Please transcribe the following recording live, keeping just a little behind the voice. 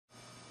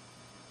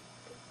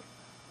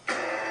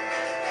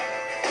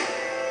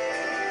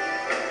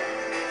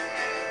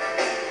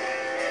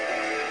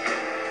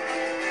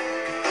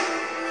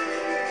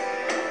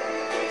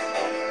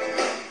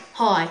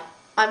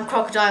I'm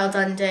Crocodile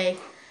Dundee,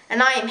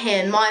 and I am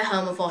here in my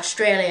home of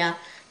Australia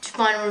to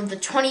find one of the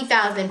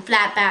 20,000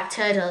 flatback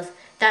turtles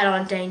that are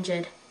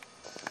endangered.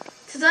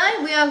 Today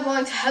we are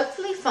going to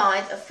hopefully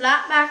find a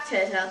flatback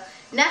turtle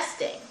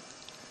nesting.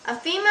 A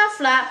female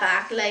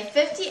flatback lays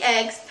 50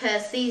 eggs per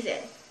season.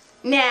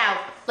 Now,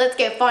 let's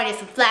go find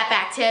some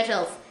flatback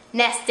turtles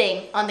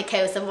nesting on the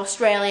coast of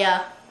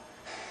Australia.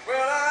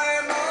 Well,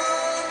 I'm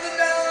on the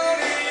down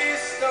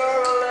east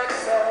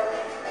Alexa,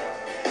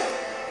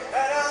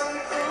 and I'm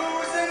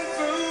cruising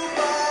through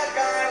Black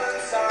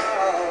Island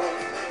Sound.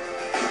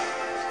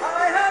 I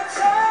have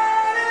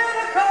charted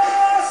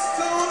across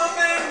to the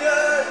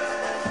vineyard,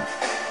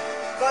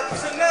 but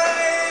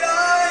tonight I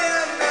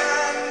am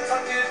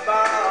Nantucket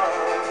bound.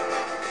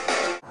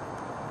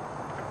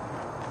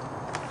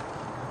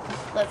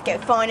 Let's go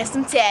find us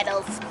some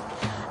turtles.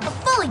 A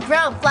fully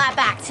grown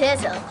flatback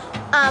turtle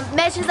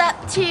measures up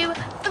to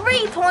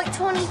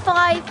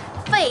 3.25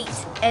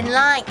 feet in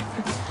length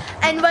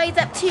and weighs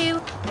up to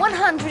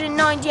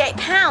 198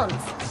 pounds.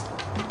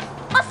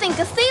 I think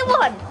I see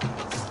one.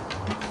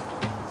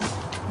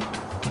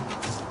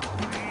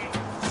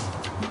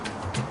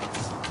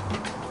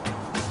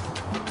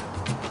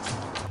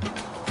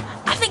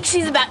 I think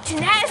she's about to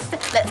nest.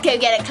 Let's go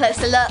get a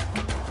closer look.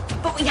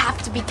 But we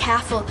have to be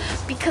careful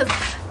because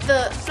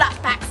the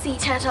flatback sea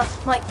turtle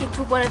might think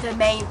we're one of their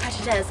main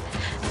predators,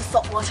 the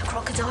saltwater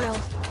crocodile.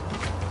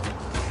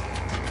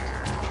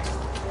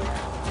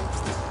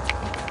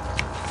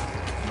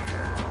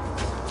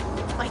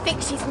 I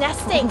think she's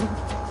nesting.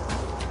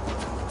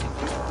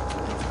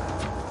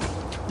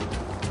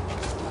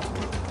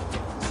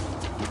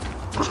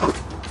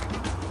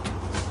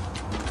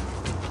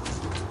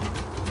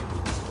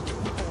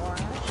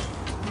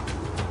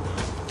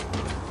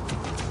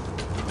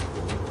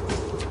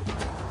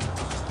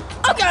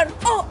 Oh God!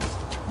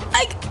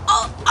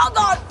 Oh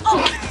God!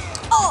 Oh!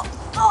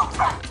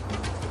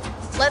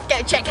 Let's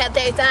go check out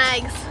those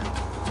eggs.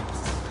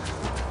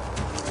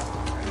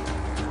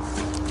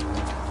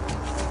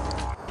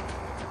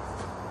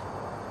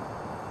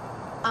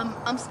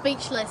 I'm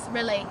speechless,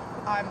 really.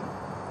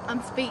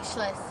 I'm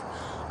speechless.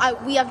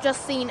 We have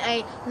just seen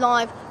a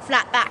live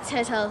flatback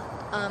turtle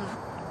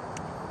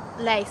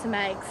lay some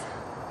eggs.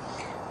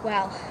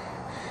 Well,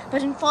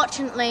 but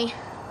unfortunately,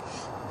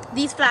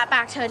 these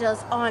flatback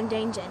turtles are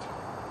endangered.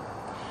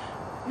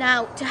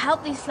 Now, to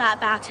help these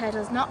flatback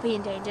turtles not be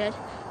endangered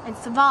and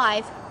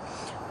survive,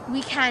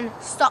 we can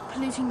stop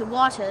polluting the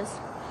waters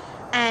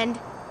and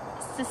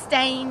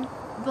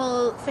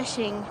sustainable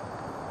fishing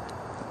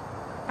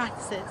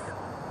practices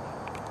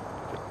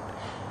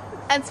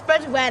and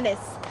spread awareness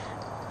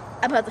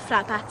about the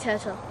flatback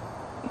turtle.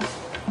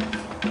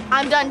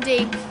 I'm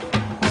Dundee.